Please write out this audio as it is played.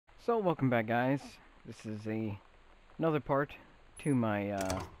So welcome back, guys. This is another part to my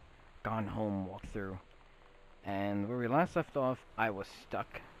Gone Home walkthrough. And where we last left off, I was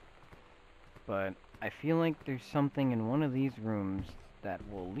stuck. But I feel like there's something in one of these rooms that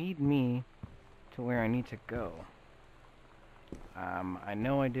will lead me to where I need to go. I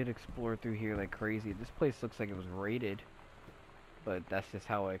know I did explore through here like crazy. This place looks like it was raided. But that's just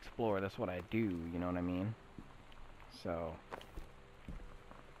how I explore. That's what I do, you know what I mean? So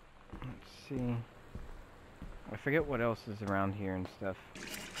let's see. I forget what else is around here and stuff.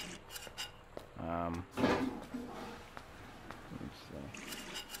 Let's see.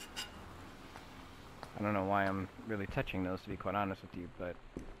 I don't know why I'm really touching those, to be quite honest with you, but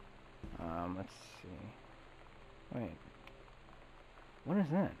let's see. Wait. What is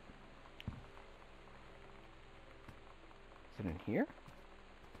that? Is it in here?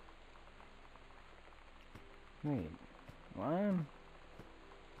 Wait. What?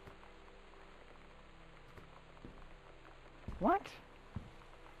 What?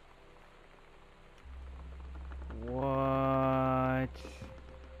 What?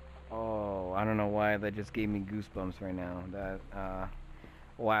 Oh, I don't know why that just gave me goosebumps right now.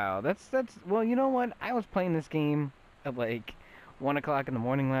 Wow, that's, well, you know what? I was playing this game at like 1 o'clock in the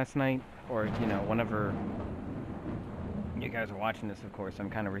morning last night, or, you know, whenever you guys are watching this, of course.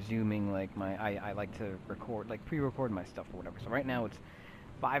 I'm kind of resuming, like, I like to record, like, pre-record my stuff or whatever. So right now it's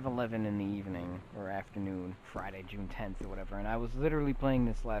 5:11 in the evening, or afternoon, Friday, June 10th, or whatever, and I was literally playing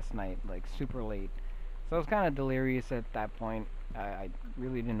this last night, like, super late. So I was kind of delirious at that point. I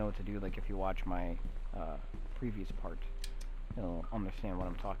really didn't know what to do. Like, if you watch my previous part, you'll understand what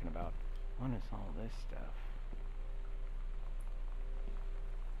I'm talking about. What is all this stuff?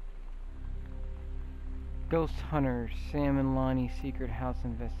 Ghost Hunter, Sam and Lonnie Secret House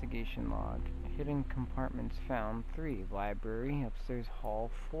Investigation Log. Hidden compartments found. 3. Library, upstairs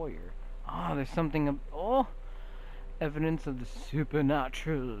hall, foyer. Ah, there's something. Oh! Evidence of the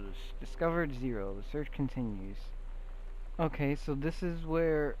supernaturals. Discovered 0. The search continues. Okay, so this is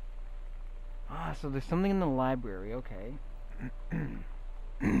where. Ah, so there's something in the library. Okay.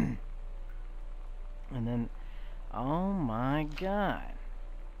 And then. Oh my god.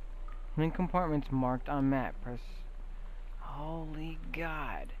 Hidden compartments marked on map. Press. Holy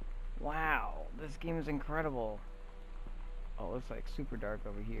god. Wow. This game is incredible. Oh, it's like super dark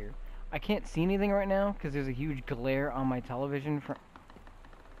over here. I can't see anything right now because there's a huge glare on my television from.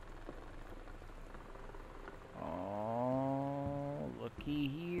 Oh, looky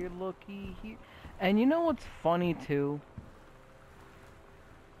here, looky here. And you know what's funny too?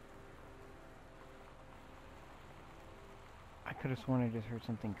 I could have sworn I just heard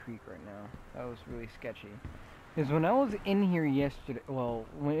something creak right now. That was really sketchy. Is when I was in here yesterday, well,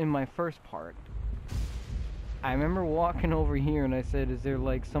 in my first part, I remember walking over here and I said, is there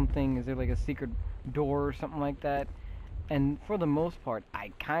like something, is there like a secret door or something like that? And for the most part,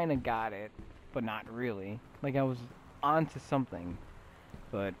 I kind of got it, but not really. Like I was onto something,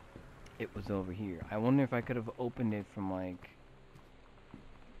 but it was over here. I wonder if I could have opened it from like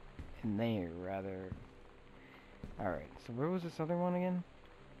in there rather. Alright, so where was this other one again?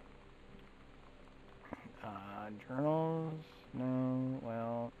 Journals? No,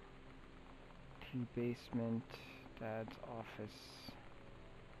 well, basement, Dad's office.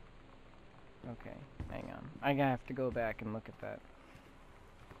 Okay, hang on. I have to go back and look at that.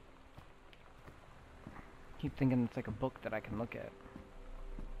 Keep thinking it's like a book that I can look at.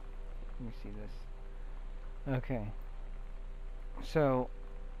 Let me see this. Okay. So,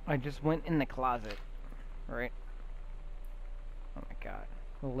 I just went in the closet, right? Oh my god.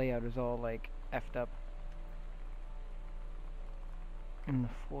 The layout is all like effed up. In the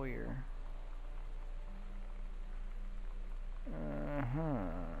foyer.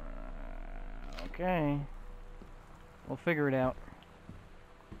 Okay. We'll figure it out.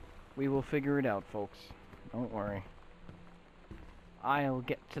 We will figure it out, folks. Don't worry. I'll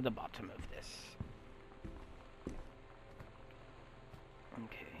get to the bottom of this.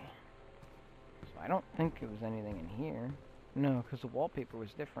 Okay. So I don't think there was anything in here. No, because the wallpaper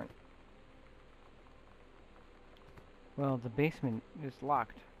was different. Well, the basement is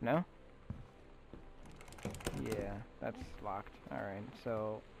locked, no? Yeah, that's locked. Alright,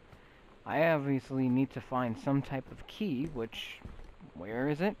 so I obviously need to find some type of key, which, where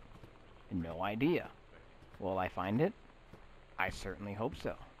is it? No idea. Will I find it? I certainly hope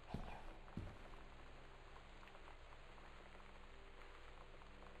so.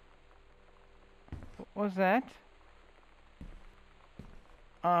 What was that?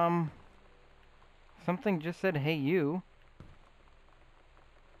 Something just said, hey you.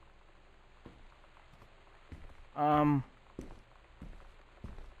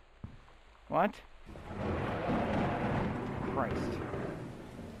 What? Christ.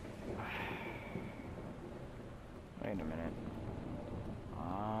 Wait a minute.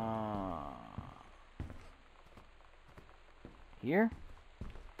 Ah. Here?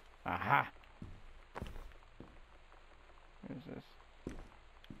 Aha! What is this?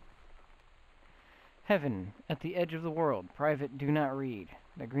 Heaven, at the edge of the world. Private, do not read.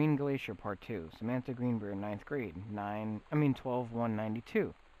 The Green Glacier, Part 2. Samantha Greenberg, 9th grade.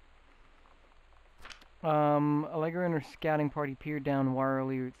 12/1/92. Allegra and her scouting party peered down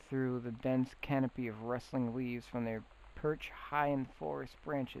warily through the dense canopy of rustling leaves from their perch high in forest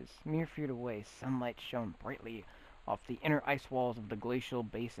branches. Mere feet away, sunlight shone brightly off the inner ice walls of the glacial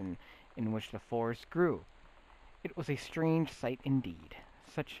basin in which the forest grew. It was a strange sight indeed.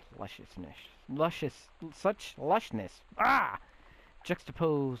 Such such lushness,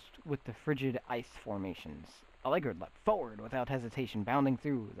 juxtaposed with the frigid ice formations. Allegra leapt forward without hesitation, bounding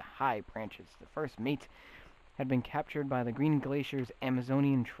through the high branches. The first mate had been captured by the Green Glacier's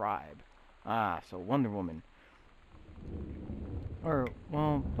Amazonian tribe. Ah, so Wonder Woman. Or,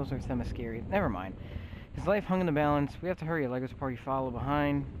 well, those are Themyscira. Never mind. His life hung in the balance. We have to hurry. Allegra's party followed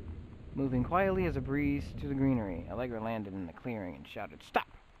behind, moving quietly as a breeze through the greenery. Allegra landed in the clearing and shouted, "Stop!"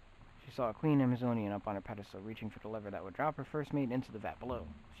 She saw a queen Amazonian up on her pedestal, reaching for the lever that would drop her first mate into the vat below.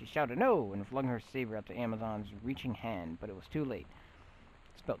 She shouted "No!" and flung her saber at the Amazon's reaching hand, but it was too late.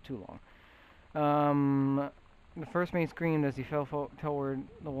 Spelled too long. The first mate screamed as he fell toward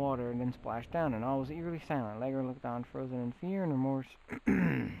the water and then splashed down, and all was eerily silent. Allegra looked on, frozen in fear and remorse.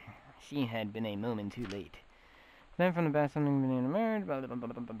 She had been a moment too late. Then from the back, something began to emerge. I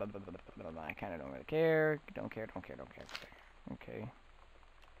kind of don't really care. Don't care. Okay.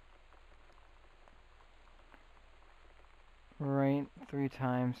 Right, 3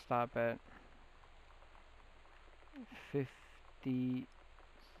 times. Stop at 50-1.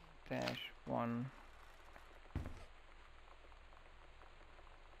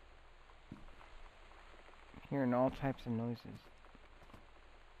 Hearing all types of noises.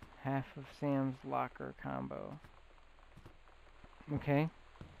 Half of Sam's locker combo. Okay.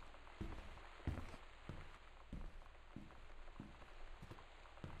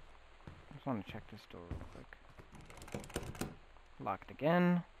 I just want to check this door real quick. Locked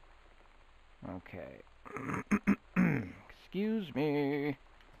again. Okay. Excuse me.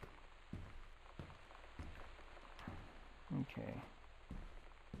 Okay.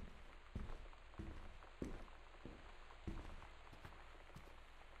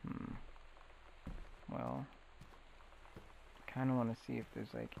 Well, kind of want to see if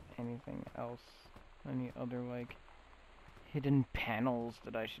there's like anything else, any other like hidden panels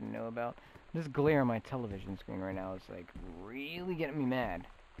that I should know about. This glare on my television screen right now is like really getting me mad.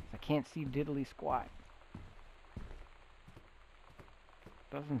 I can't see diddly squat.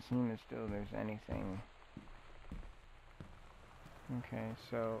 Doesn't seem as though there's anything. Okay,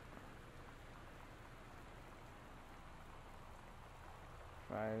 so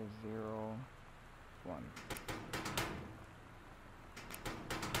 501.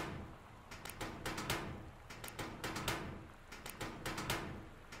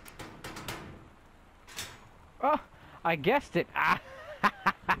 Oh, I guessed it. I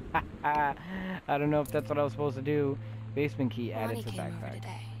don't know if that's what I was supposed to do. Basement key added to backpack. Over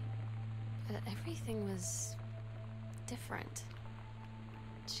today, but everything was different.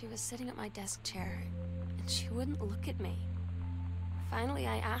 She was sitting at my desk chair, and she wouldn't look at me. Finally,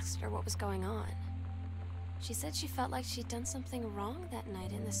 I asked her what was going on. She said she felt like she'd done something wrong that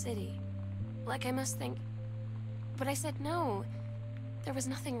night in the city. Like I must think... But I said no. There was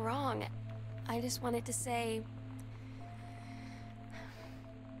nothing wrong. I just wanted to say...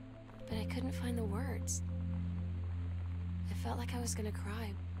 But I couldn't find the words. I felt like I was gonna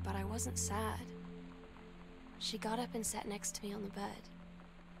cry, but I wasn't sad. She got up and sat next to me on the bed.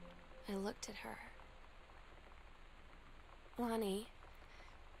 I looked at her. Lonnie,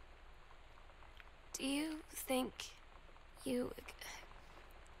 do you think you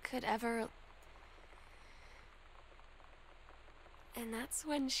could ever... And that's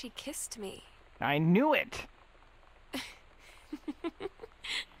when she kissed me. I knew it!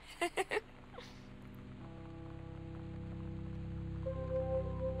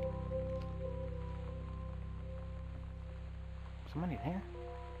 Somebody there?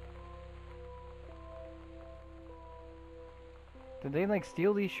 Did they like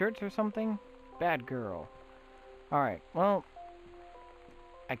steal these shirts or something? Bad girl. Alright, well,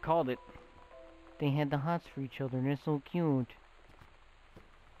 I called it. They had the hots for each other and they're so cute.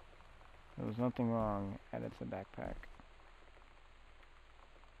 There was nothing wrong. Added to the backpack.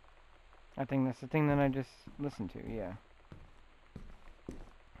 I think that's the thing that I just listened to, yeah.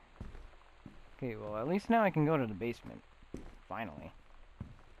 Okay, well, at least now I can go to the basement. Finally.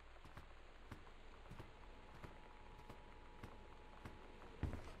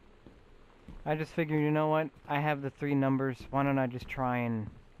 I just figured, you know what? I have the 3 numbers. Why don't I just try and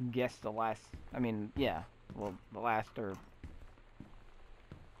guess the last... I mean, yeah. Well, the last, or...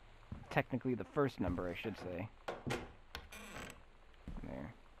 technically the first number, I should say.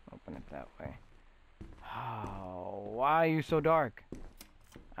 There. Open it that way. Oh, why are you so dark?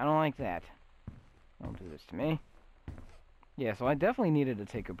 I don't like that. Don't do this to me. Yeah, so I definitely needed to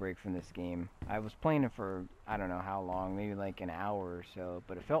take a break from this game. I was playing it for, I don't know how long, maybe like an hour or so,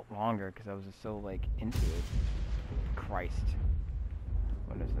 but it felt longer because I was just so, like, into it. Christ.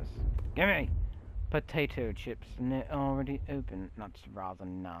 What is this? Give me! Potato chips, already open. That's rather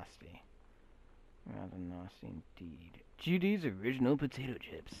nasty. Rather nasty indeed. Judy's original potato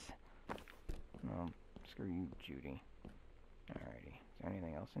chips. Well, screw you, Judy. Alrighty. Is there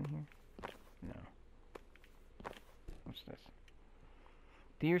anything else in here? No. What's this?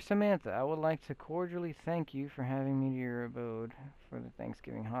 Dear Samantha, I would like to cordially thank you for having me to your abode for the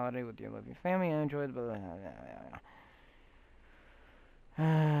Thanksgiving holiday with your lovely family. I enjoyed the...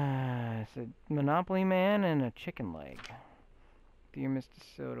 it's a Monopoly Man and a chicken leg. Dear Mr.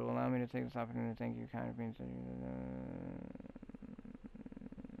 Soto, allow me to take this opportunity to thank you kind of being...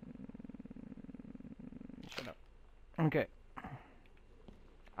 Shut up. Okay.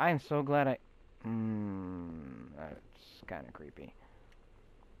 I am so glad I... that's kind of creepy.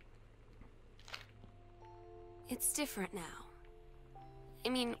 It's different now. I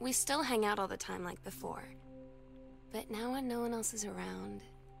mean, we still hang out all the time like before. But now when no one else is around...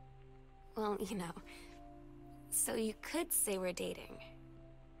 Well, you know. So you could say we're dating.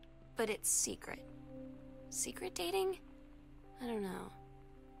 But it's secret. Secret dating? I don't know.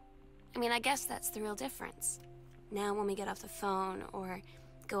 I mean, I guess that's the real difference. Now when we get off the phone, or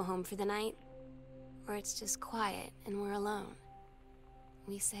go home for the night, or it's just quiet and we're alone,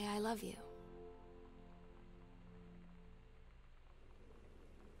 we say I love you.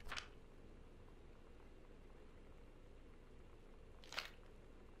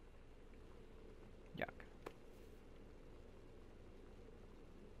 Yuck.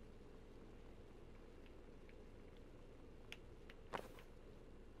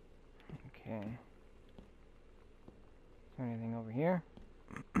 Okay. Is there anything over here?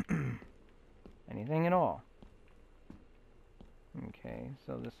 Anything at all? Okay,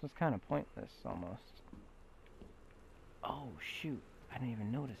 so this was kind of pointless, almost. Oh, shoot. I didn't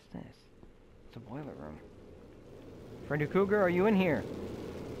even notice this. It's a boiler room. Freddy Krueger, are you in here?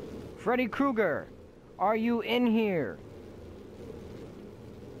 Freddy Krueger! Are you in here?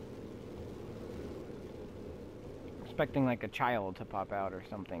 Expecting like a child to pop out or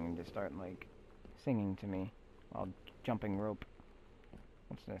something and just start like singing to me while jumping rope.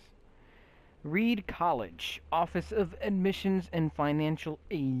 What's this? Reed College, Office of Admissions and Financial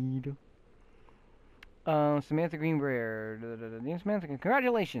Aid. Samantha Greenbrier. Dear Samantha,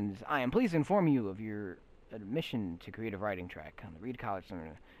 congratulations. I am pleased to inform you of your admission to creative writing track on the Reed College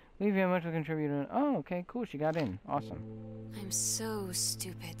Center. Leave you much to contribute. Oh, okay, cool. She got in. Awesome. I'm so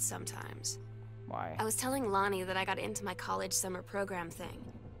stupid sometimes. Why? I was telling Lonnie that I got into my college summer program thing.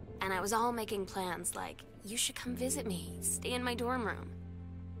 And I was all making plans like, you should come visit me, stay in my dorm room.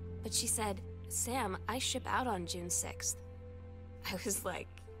 But she said, Sam, I ship out on June 6th. I was like,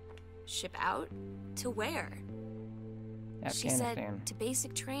 ship out? To where? She said, to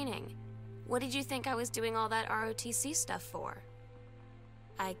basic training. What did you think I was doing all that ROTC stuff for?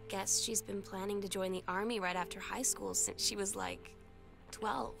 I guess she's been planning to join the army right after high school since she was like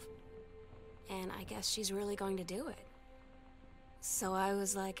 12. And I guess she's really going to do it. So I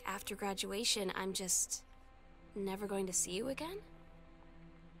was like, after graduation, I'm just never going to see you again?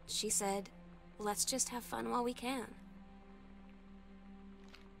 She said, let's just have fun while we can.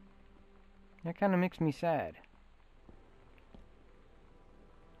 That kind of makes me sad.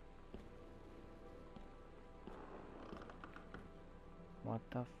 What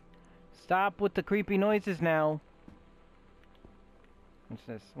the f... Stop with the creepy noises now! What's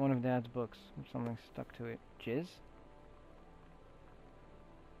this? One of Dad's books. Something stuck to it. Jizz?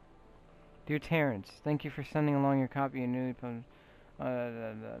 Dear Terrence, thank you for sending along your copy of newly published...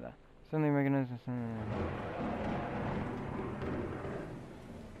 Suddenly recognize this...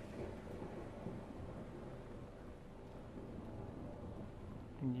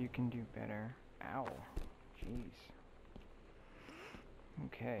 You can do better. Ow. Jeez.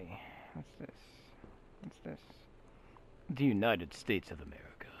 Okay. What's this? What's this? The United States of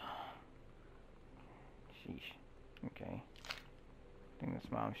America. Sheesh. Okay. I think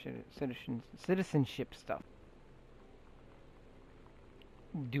that's mom citizenship stuff.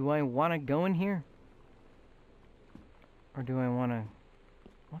 Do I want to go in here? Or do I want to...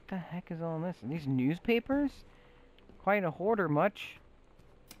 What the heck is all this? Are these newspapers? Quite a hoarder, much.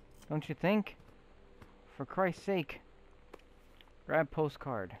 Don't you think? For Christ's sake. Grab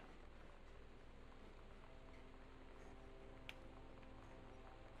postcard.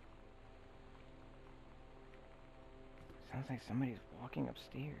 Sounds like somebody's walking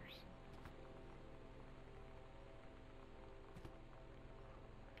upstairs.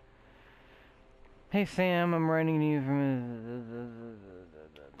 Hey Sam, I'm writing to you from...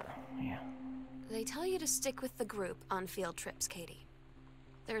 Yeah. They tell you to stick with the group on field trips, Katie.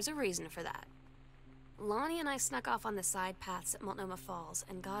 There's a reason for that. Lonnie and I snuck off on the side paths at Multnomah Falls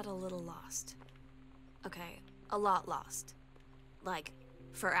and got a little lost. Okay, a lot lost. Like,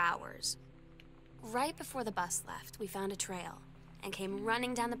 for hours. Right before the bus left, we found a trail and came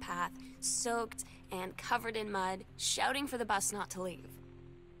running down the path, soaked and covered in mud, shouting for the bus not to leave.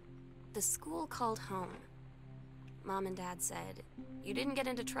 The school called home. Mom and Dad said, "You didn't get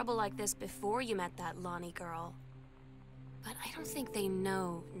into trouble like this before you met that Lonnie girl." But I don't think they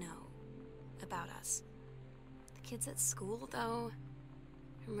know about us. The kids at school, though,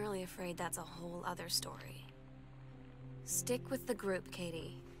 I'm really afraid that's a whole other story. Stick with the group,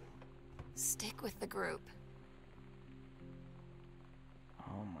 Katie. Stick with the group.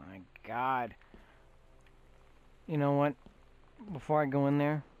 Oh my god. You know what? Before I go in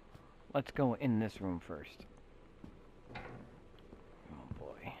there, let's go in this room first. Oh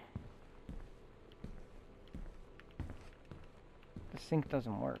boy. The sink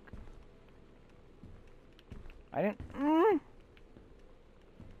doesn't work. I didn't... All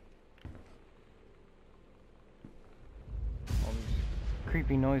these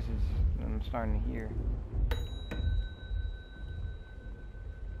creepy noises that I'm starting to hear.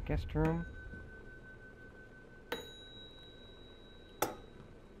 Guest room.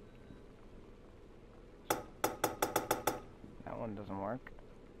 That one doesn't work.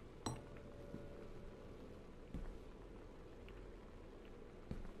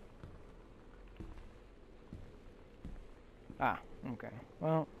 Ah, okay.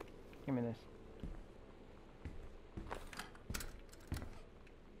 Well, give me this.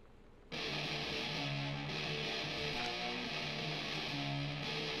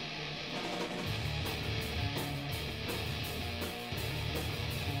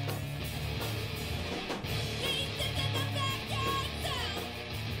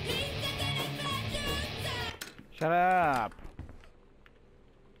 Shut up!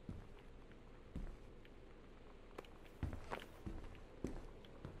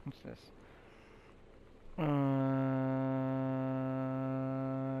 What's this?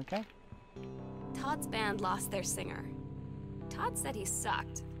 Okay. Todd's band lost their singer. Todd said he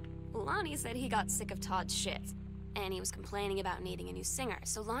sucked. Lonnie said he got sick of Todd's shit, and he was complaining about needing a new singer.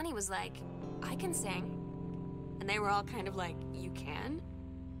 So Lonnie was like, "I can sing." And they were all kind of like, "You can?"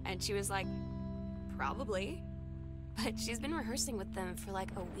 And she was like, "Probably." But she's been rehearsing with them for like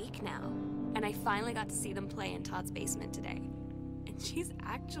a week now, and I finally got to see them play in Todd's basement today. And she's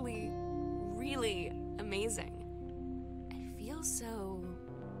actually really amazing. I feel so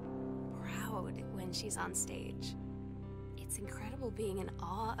proud when she's on stage. It's incredible being in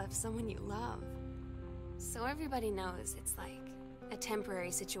awe of someone you love. So everybody knows it's like a temporary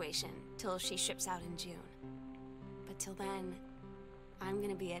situation till she ships out in June. But till then, I'm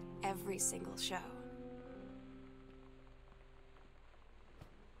gonna be at every single show.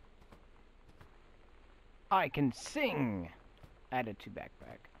 I can sing! Added to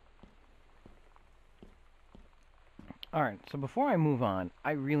backpack. Alright, so before I move on,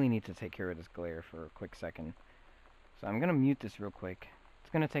 I really need to take care of this glare for a quick second. So I'm gonna mute this real quick. It's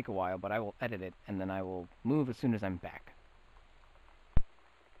gonna take a while, but I will edit it, and then I will move as soon as I'm back.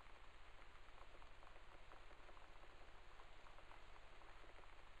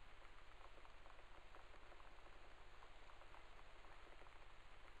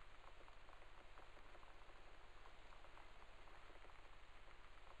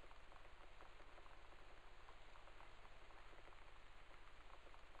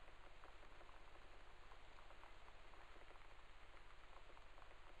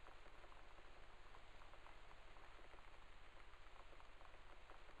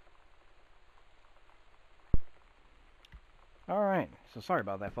 Alright, so sorry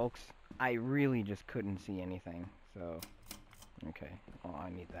about that, folks. I really just couldn't see anything, so... Okay, well, I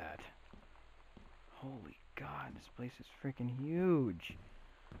need that. Holy god, this place is freaking huge!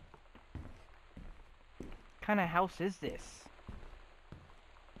 What kind of house is this?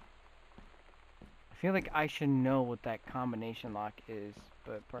 I feel like I should know what that combination lock is,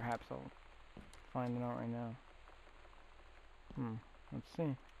 but perhaps I'll find it out right now. Let's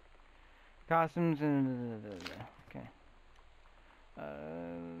see. Costumes and... Okay.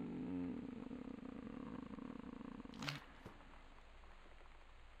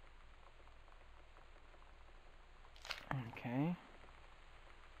 Okay.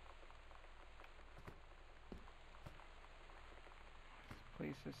 This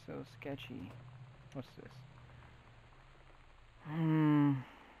place is so sketchy. What's this?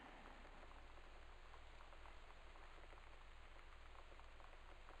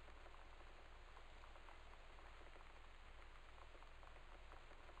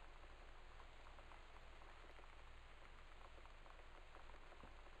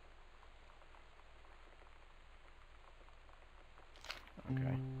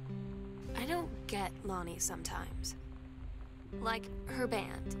 Okay. I don't get Lonnie sometimes. Like, her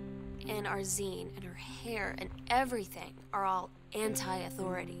band, and our zine, and her hair, and everything are all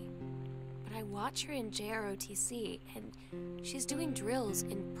anti-authority. But I watch her in JROTC, and she's doing drills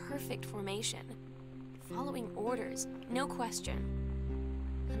in perfect formation, following orders, no question.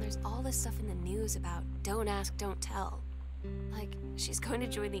 And there's all this stuff in the news about don't ask, don't tell. Like, she's going to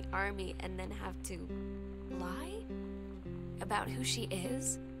join the army and then have to lie about who she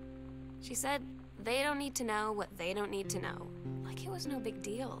is. She said they don't need to know what they don't need to know. Like it was no big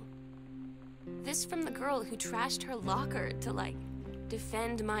deal. This from the girl who trashed her locker to, like,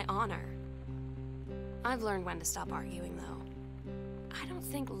 defend my honor. I've learned when to stop arguing, though. I don't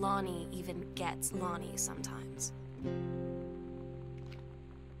think Lonnie even gets Lonnie sometimes.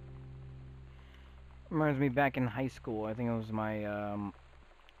 Reminds me back in high school, I think it was my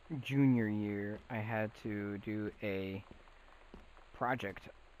junior year, I had to do a project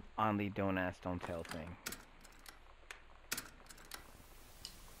on the don't ask, don't tell thing.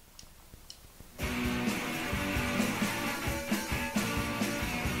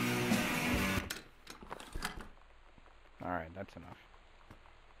 Alright, that's enough.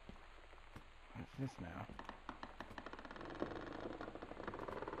 What's this now?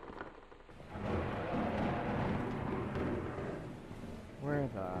 Where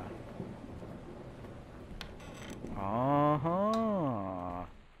the... Uh-huh.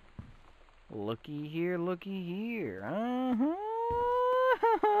 Looky here, looky here. Uh-huh.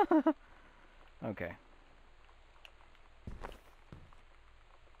 Okay.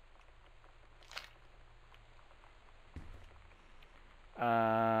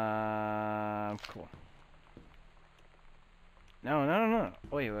 Cool. No.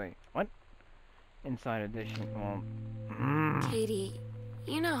 Wait. What? Inside edition. Well, Katie,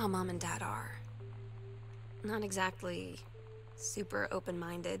 you know how Mom and Dad are. Not exactly super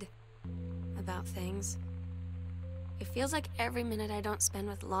open-minded about things. It feels like every minute I don't spend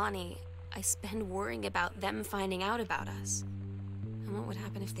with Lonnie, I spend worrying about them finding out about us. And what would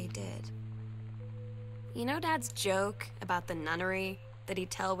happen if they did? You know Dad's joke about the nunnery that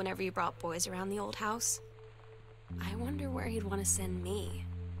he'd tell whenever he brought boys around the old house? I wonder where he'd want to send me.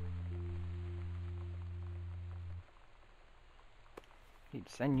 he'd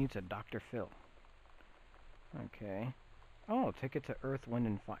send you to Dr. Phil. Okay. Oh, ticket to Earth, Wind,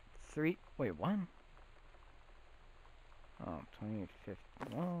 and Fire. Wait, what? Oh,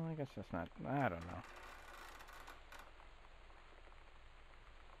 2850. Well, I guess that's not... I don't know.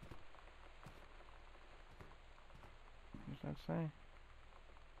 What does that say?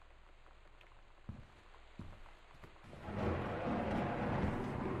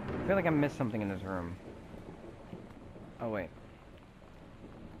 I feel like I missed something in this room. Oh, wait.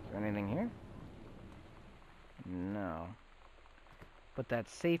 Is there anything here? No. But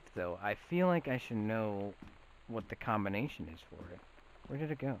that's safe, though. I feel like I should know what the combination is for it. Where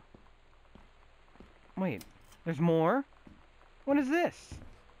did it go? Wait. There's more? What is this?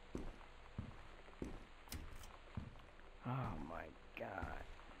 Oh my god.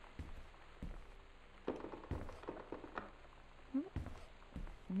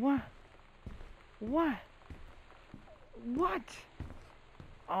 What? What? What?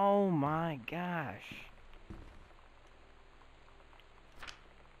 Oh my gosh.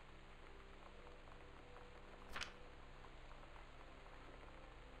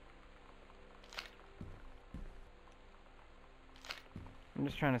 I'm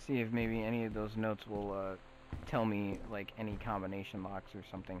just trying to see if maybe any of those notes will tell me like any combination locks or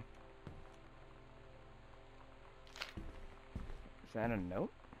something. Is that a note?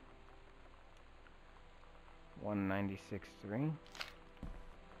 196.3.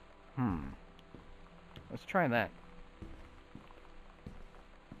 Let's try that.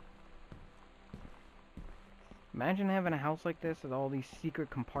 Imagine having a house like this with all these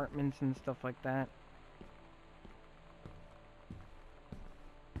secret compartments and stuff like that.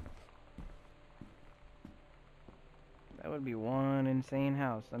 That would be one insane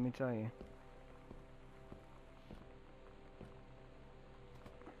house, let me tell you.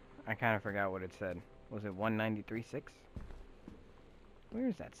 I kind of forgot what it said. Was it 193.6? Where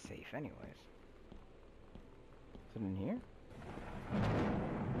is that safe, anyways? Is it in here?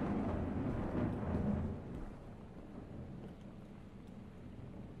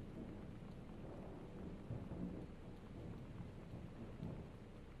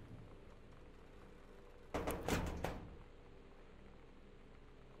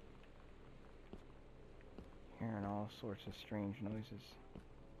 Hearing all sorts of strange noises.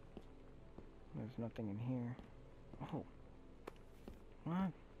 There's nothing in here. Oh.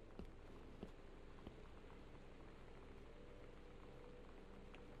 What?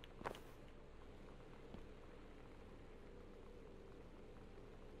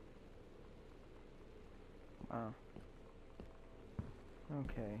 Wow.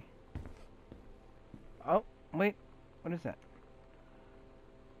 Okay. Oh, wait. What is that?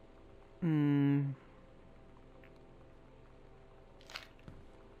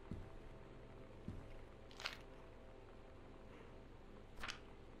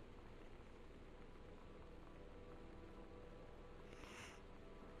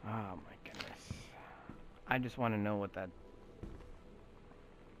 Oh my goodness. I just want to know what that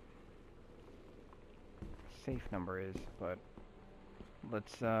safe number is, but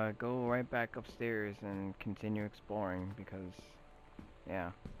let's go right back upstairs and continue exploring because,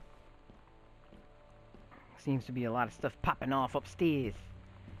 yeah. Seems to be a lot of stuff popping off upstairs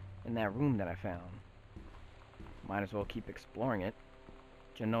in that room that I found. Might as well keep exploring it.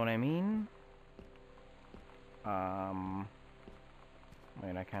 Do you know what I mean?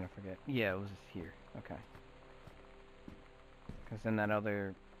 Wait, I kind of forget. Yeah, it was here. Okay. Because then that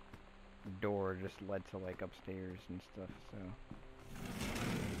other door just led to, like, upstairs and stuff, so...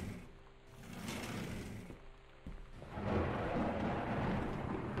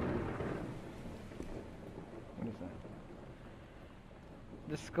 What is that?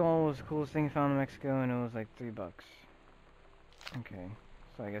 This skull was the coolest thing found in Mexico, and it was like $3. Okay.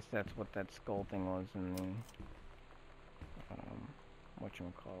 So I guess that's what that skull thing was in the...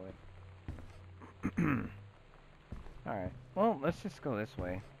 whatchamacallit. Alright. Well, let's just go this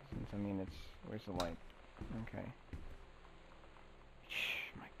way. Since, I mean, it's... Where's the light? Okay.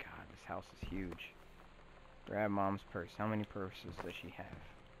 My god, this house is huge. Grab Mom's purse. How many purses does she have?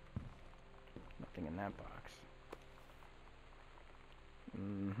 Nothing in that box.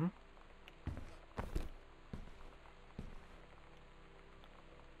 Mm-hmm.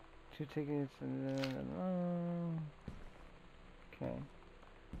 Two tickets. Okay.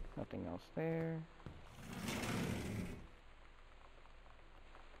 Nothing else there.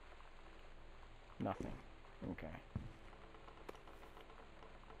 Nothing. Okay.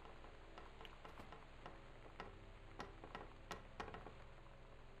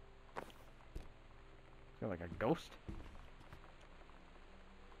 Is there like a ghost?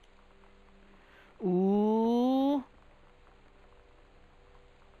 Ooh.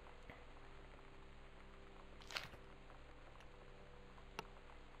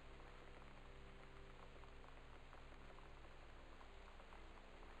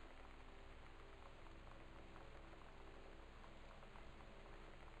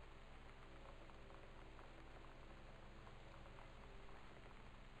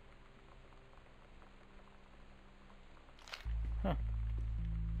 Huh.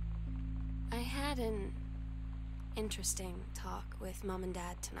 I had an interesting talk with Mom and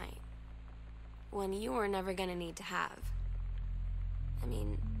Dad tonight. One you were never gonna need to have. I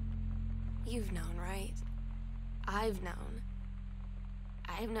mean, you've known, right? I've known.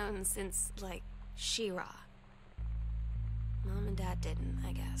 I've known since, like, She-Ra. Mom and Dad didn't,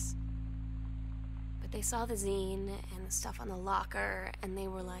 I guess. But they saw the zine and the stuff on the locker, and they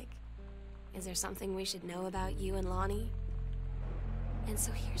were like, is there something we should know about you and Lonnie? And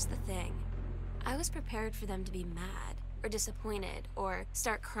so here's the thing. I was prepared for them to be mad, or disappointed, or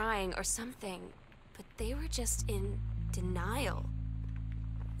start crying, or something. But they were just in denial.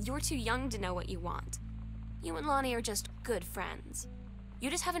 You're too young to know what you want. You and Lonnie are just good friends. You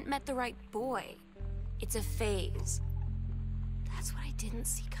just haven't met the right boy. It's a phase. That's what I didn't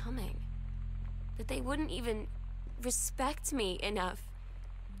see coming. That they wouldn't even respect me enough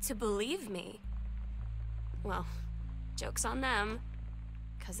to believe me. Well, joke's on them,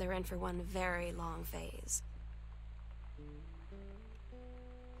 because they're in for one very long phase.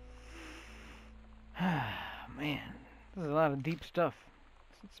 Man, this is a lot of deep stuff.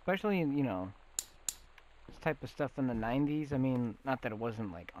 Especially, you know, this type of stuff in the 90s. I mean, not that it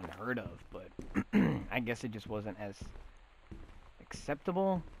wasn't, like, unheard of, but I guess it just wasn't as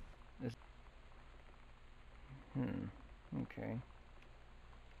acceptable as... Okay.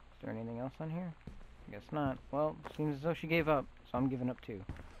 there anything else on here? I guess not. Well, seems as though she gave up, so I'm giving up too.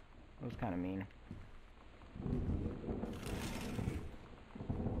 That was kind of mean.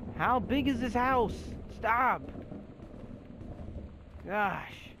 How big is this house? Stop!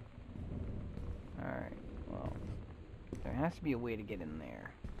 Gosh. Alright, well, there has to be a way to get in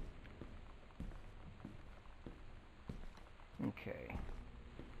there. Okay.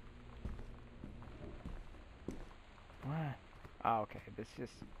 What? Oh, okay, this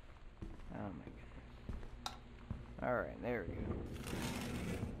just... Oh my goodness. Alright, there we go.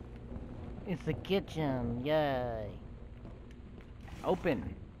 It's the kitchen, yay!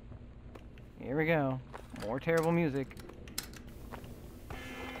 Open! Here we go. More terrible music.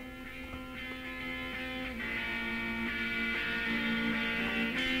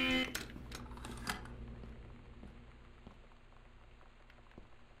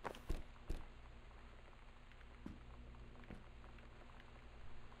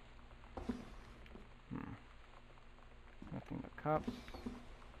 Nothing but cups.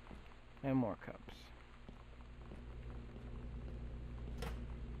 And more cups.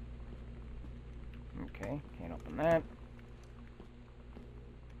 Okay, can't open that.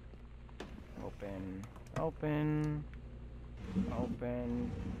 Open, open,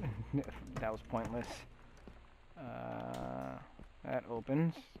 open. That was pointless. That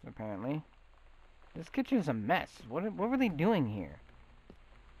opens, apparently. This kitchen's a mess. What were they doing here?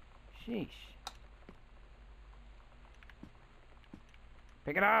 Sheesh.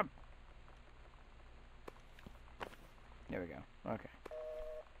 Pick it up! There we go. Okay.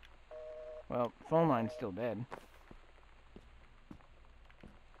 Well, phone line's still dead.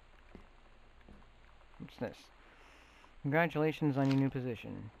 What's this? Congratulations on your new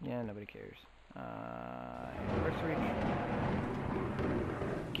position. Yeah, nobody cares. Anniversary.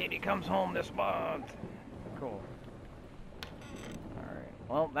 Katie comes home this month! Cool. Alright.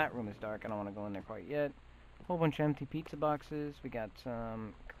 Well, that room is dark. I don't want to go in there quite yet. Whole bunch of empty pizza boxes. We got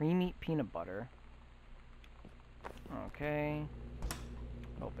some creamy peanut butter. Okay.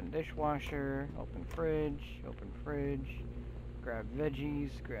 Open dishwasher. Open fridge. Open fridge. Grab veggies.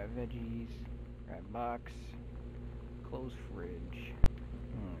 Grab veggies. Grab box. Close fridge.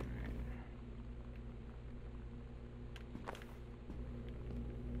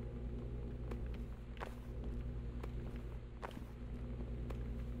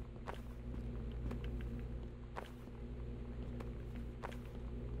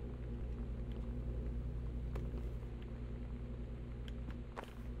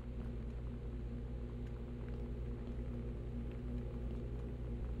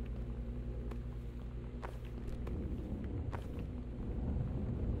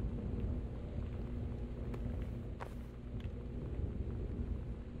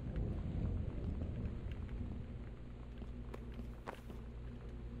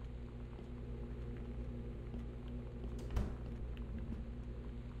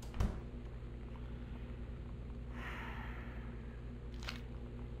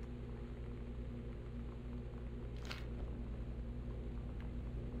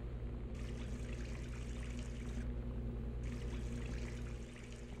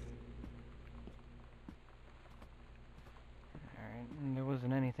 Alright. There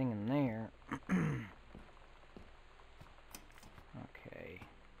wasn't anything in there. Okay.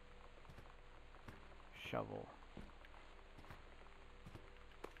 Shovel.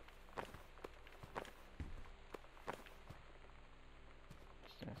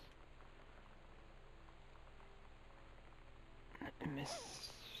 What's this? Miss.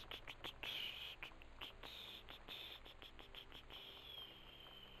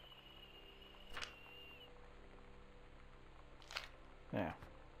 Yeah.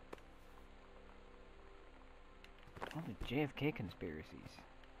 All the JFK conspiracies.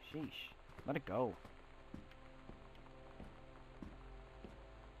 Sheesh. Let it go.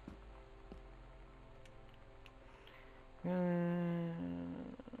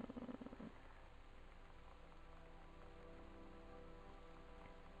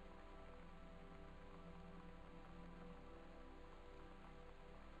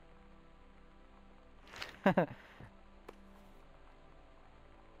 Okay.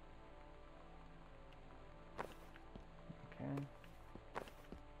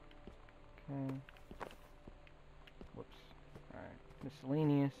 Whoops. Alright.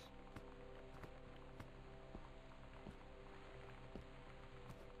 Miscellaneous.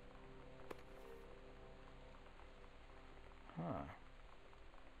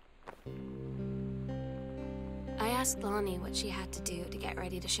 I asked Lonnie what she had to do to get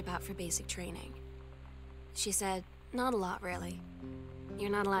ready to ship out for basic training. She said, not a lot really. You're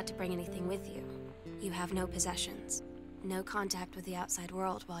not allowed to bring anything with you. You have no possessions. No contact with the outside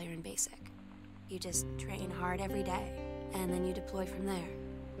world while you're in basic. You just train hard every day, and then you deploy from there.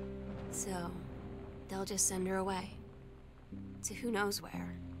 So, they'll just send her away. To who knows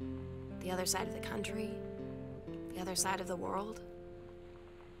where. The other side of the country. The other side of the world.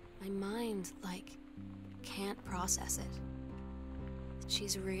 My mind, like, can't process it. That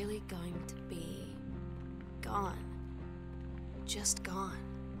she's really going to be gone. Just gone.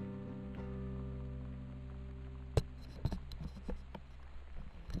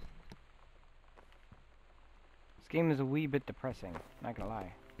 This game is a wee bit depressing, not gonna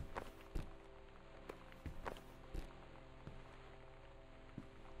lie.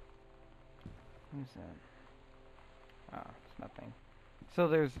 Who's that? Oh, it's nothing. So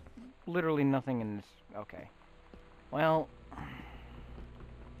there's literally nothing in this. Okay. Well,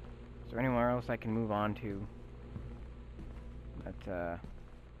 is there anywhere else I can move on to? That,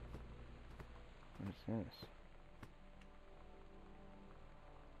 what is this?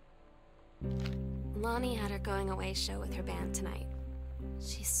 Lonnie had her going away show with her band tonight.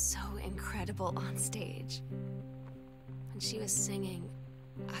 She's so incredible on stage. When she was singing,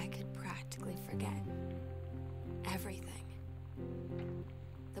 I could practically forget everything.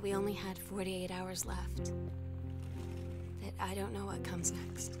 That we only had 48 hours left. That I don't know what comes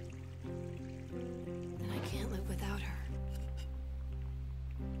next. That I can't live without her.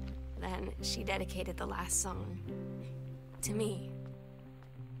 Then she dedicated the last song to me.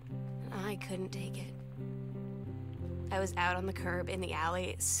 And I couldn't take it. I was out on the curb in the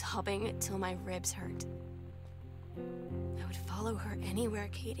alley, sobbing till my ribs hurt. I would follow her anywhere,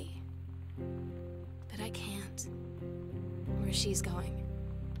 Katie. But I can't. Where she's going.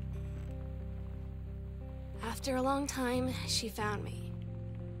 After a long time, she found me.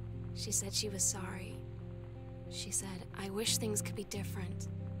 She said she was sorry. She said, I wish things could be different.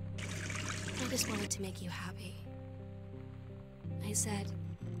 I just wanted to make you happy. I said,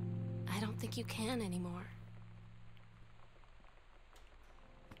 I don't think you can anymore.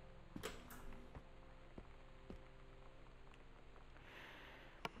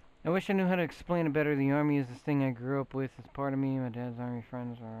 I wish I knew how to explain it better. The army is this thing I grew up with. It's part of me. My dad's army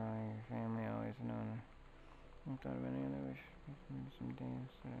friends are my family. I always known. I thought of any other wish. Some days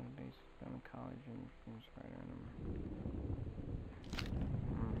at a base down in college and things right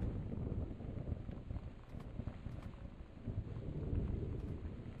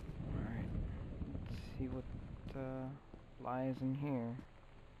Alright. Let's see what lies in here.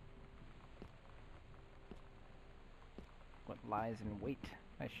 What lies in wait,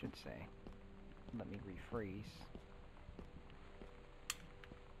 I should say. Let me rephrase.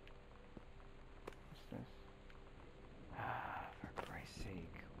 What's this? Ah, for Christ's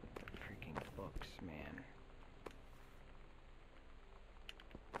sake, with the freaking books, man.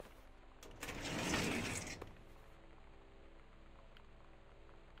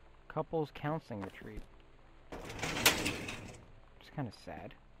 Couples counseling retreat. It's kind of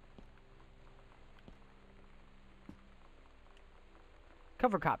sad.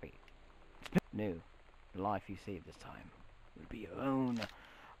 Cover copy. New. The life you saved this time would be your own.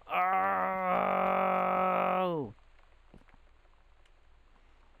 Oh!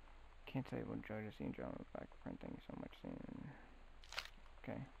 Can't tell you what joy to see drama back printing so much soon.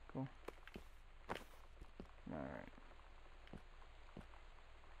 Okay, cool. Alright.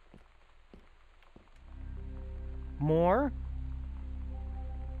 More?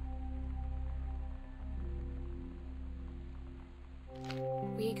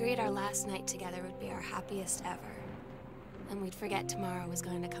 We agreed our last night together would be our happiest ever. And we'd forget tomorrow was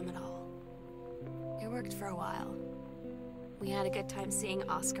going to come at all. It worked for a while. We had a good time seeing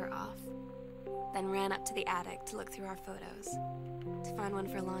Oscar off. Then ran up to the attic to look through our photos. To find one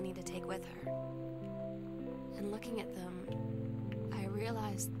for Lonnie to take with her. And looking at them, I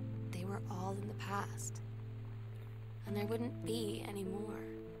realized they were all in the past. And there wouldn't be any more.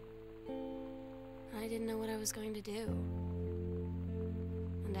 And I didn't know what I was going to do.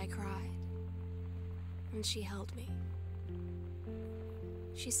 And I cried. And she held me.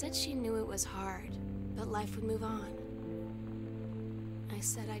 She said she knew it was hard, but life would move on. I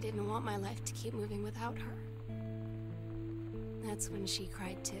said I didn't want my life to keep moving without her. That's when she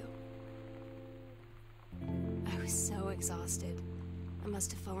cried too. I was so exhausted. I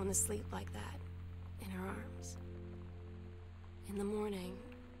must have fallen asleep like that, in her arms. In the morning,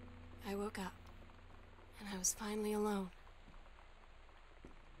 I woke up, and I was finally alone.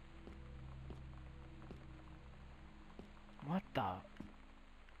 What the?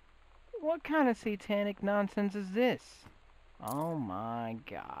 What kind of satanic nonsense is this? Oh my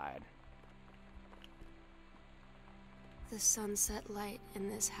god. The sunset light in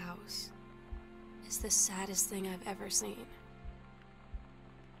this house is the saddest thing I've ever seen.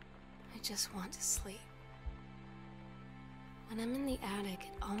 I just want to sleep. When I'm in the attic,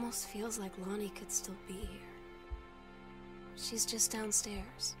 it almost feels like Lonnie could still be here. She's just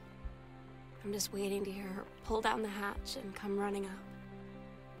downstairs. I'm just waiting to hear her pull down the hatch and come running up.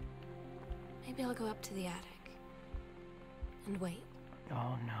 Maybe I'll go up to the attic and wait.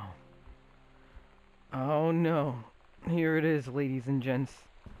 Oh no. Oh no. Here it is, ladies and gents.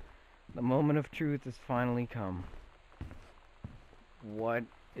 The moment of truth has finally come. What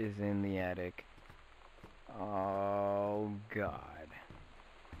is in the attic? Oh God.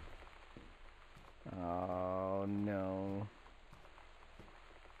 Oh no.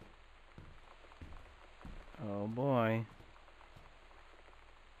 Oh boy.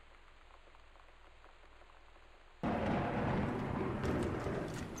 I'm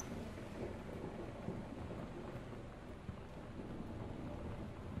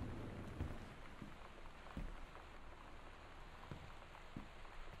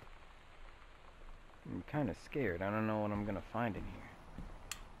kind of scared. I don't know what I'm gonna find in here.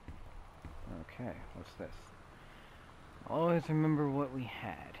 Okay, what's this? Always remember what we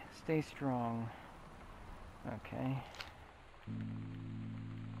had. Stay strong. Okay.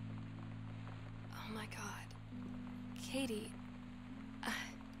 Oh my God. Katie, I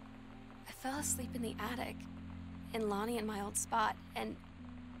fell asleep in the attic, in Lonnie and my old spot, and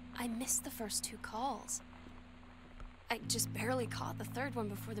I missed the first 2 calls. I just barely caught the 3rd one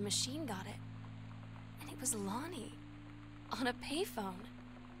before the machine got it. And it was Lonnie, on a payphone.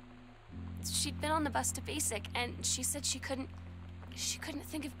 She'd been on the bus to Basic, and she said she couldn't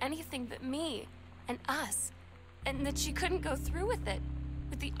think of anything but me and us, and that she couldn't go through with it,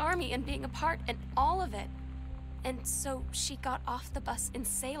 with the army and being apart and all of it. And so she got off the bus in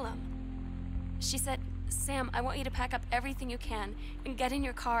Salem. She said, "Sam, I want you to pack up everything you can and get in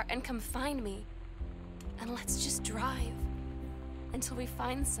your car and come find me. And let's just drive until we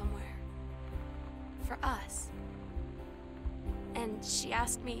find somewhere for us." And she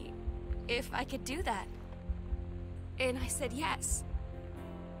asked me if I could do that. And I said yes.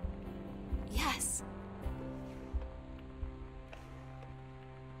 Yes.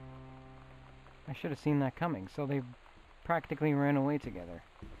 I should have seen that coming. So they practically ran away together.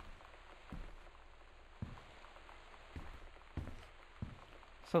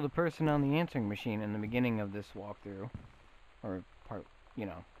 So the person on the answering machine in the beginning of this walkthrough, or part, you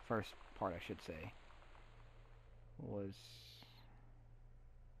know, first part I should say, was...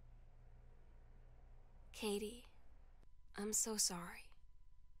 Katie, I'm so sorry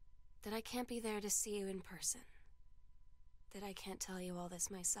that I can't be there to see you in person, that I can't tell you all this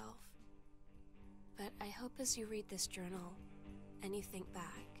myself. But I hope as you read this journal and you think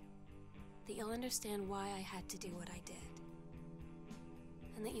back, that you'll understand why I had to do what I did.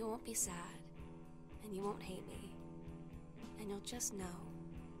 And that you won't be sad, and you won't hate me, and you'll just know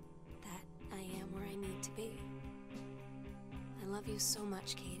that I am where I need to be. I love you so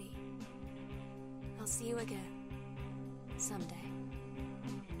much, Katie. I'll see you again, someday.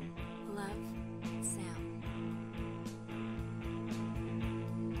 Love, Sam.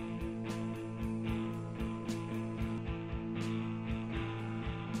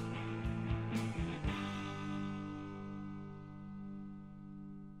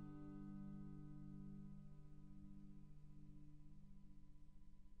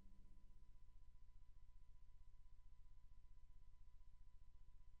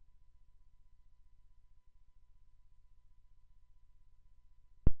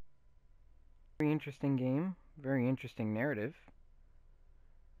 Very interesting game, very interesting narrative,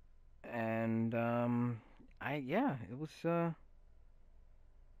 and it was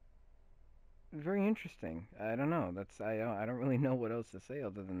very interesting. I don't know. I don't really know what else to say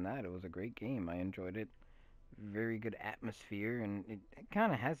other than that. It was a great game. I enjoyed it. Very good atmosphere, and it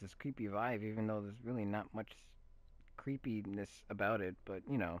kind of has this creepy vibe, even though there's really not much creepiness about it. But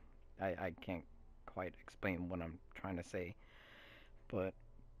you know, I can't quite explain what I'm trying to say. But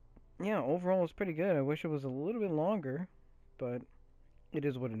yeah, overall it's pretty good. I wish it was a little bit longer, but it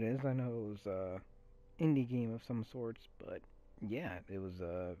is what it is. I know it was a indie game of some sorts, but yeah, it was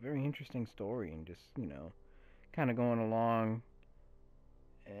a very interesting story and just, you know, kind of going along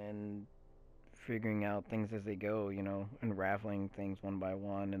and figuring out things as they go, you know, unraveling things one by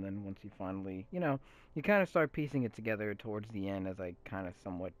one, and then once you finally, you know, you kind of start piecing it together towards the end, as I kind of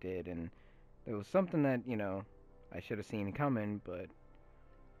somewhat did, and there was something that, you know, I should have seen coming, but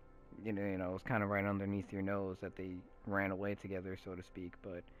you know, it was kind of right underneath your nose that they ran away together, so to speak.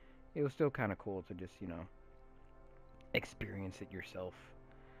 But it was still kind of cool to just, you know, experience it yourself.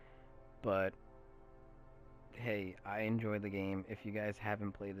 But hey, I enjoy the game. If you guys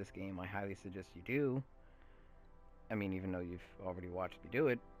haven't played this game, I highly suggest you do. I mean, even though you've already watched me do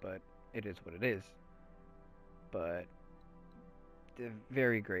it, but it is what it is. But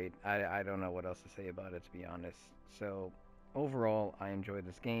very great. I don't know what else to say about it, to be honest. So, overall, I enjoyed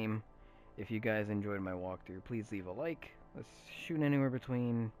this game. If you guys enjoyed my walkthrough, please leave a like. Let's shoot anywhere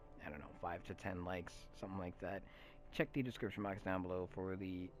between, I don't know, 5 to 10 likes, something like that. Check the description box down below for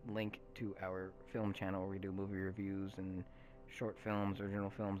the link to our film channel where we do movie reviews and short films, original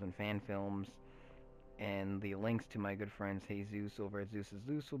films, and fan films. And the links to my good friends Jesus over at Zeus is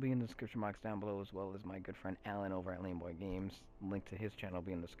Loose will be in the description box down below, as well as my good friend Alan over at Lameboy Games. Link to his channel will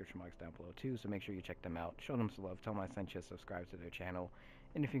be in the description box down below too, so make sure you check them out. Show them some love, tell them I sent you, subscribe to their channel.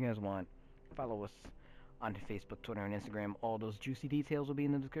 And if you guys want, follow us on Facebook, Twitter, and Instagram. All those juicy details will be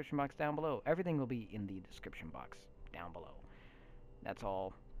in the description box down below. Everything will be in the description box down below. That's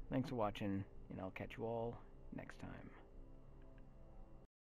all. Thanks for watching, and I'll catch you all next time.